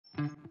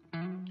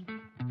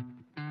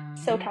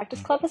So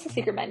Cactus Club is a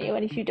secret menu,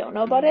 and if you don't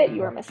know about it,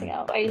 you are missing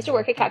out. I used to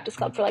work at Cactus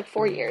Club for like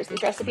 4 years.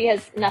 This recipe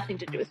has nothing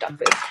to do with dog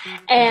food.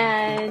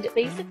 And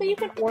basically you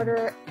can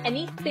order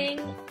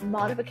anything,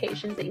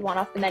 modifications that you want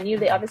off the menu.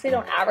 They obviously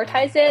don't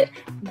advertise it,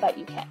 but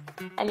you can.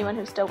 Anyone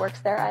who still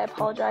works there, I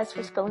apologize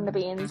for spilling the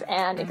beans,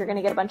 and if you're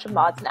gonna get a bunch of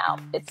mods now,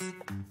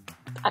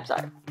 I'm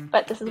sorry.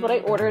 But this is what I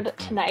ordered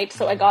tonight.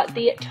 So I got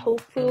the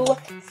tofu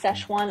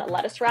Szechuan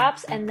lettuce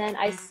wraps, and then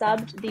I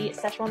subbed the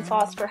Szechuan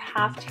sauce for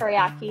half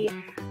teriyaki,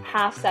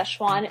 half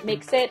Szechuan. It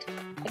makes it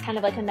kind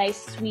of like a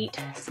nice sweet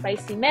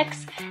spicy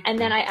mix. And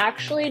then I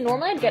actually,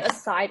 normally I'd get a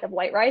side of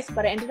white rice,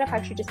 but I ended up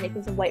actually just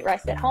making some white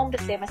rice at home to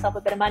save myself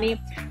a bit of money,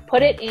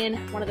 put it in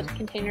one of the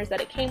containers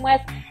that it came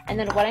with. And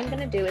then what I'm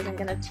gonna do is I'm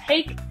gonna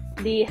take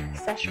the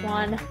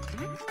Szechuan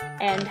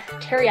and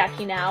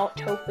teriyaki now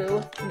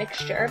tofu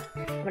mixture.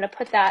 I'm gonna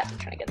put that, I'm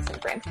trying to get this in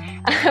frame,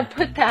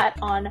 put that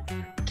on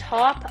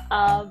top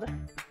of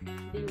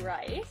the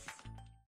rice.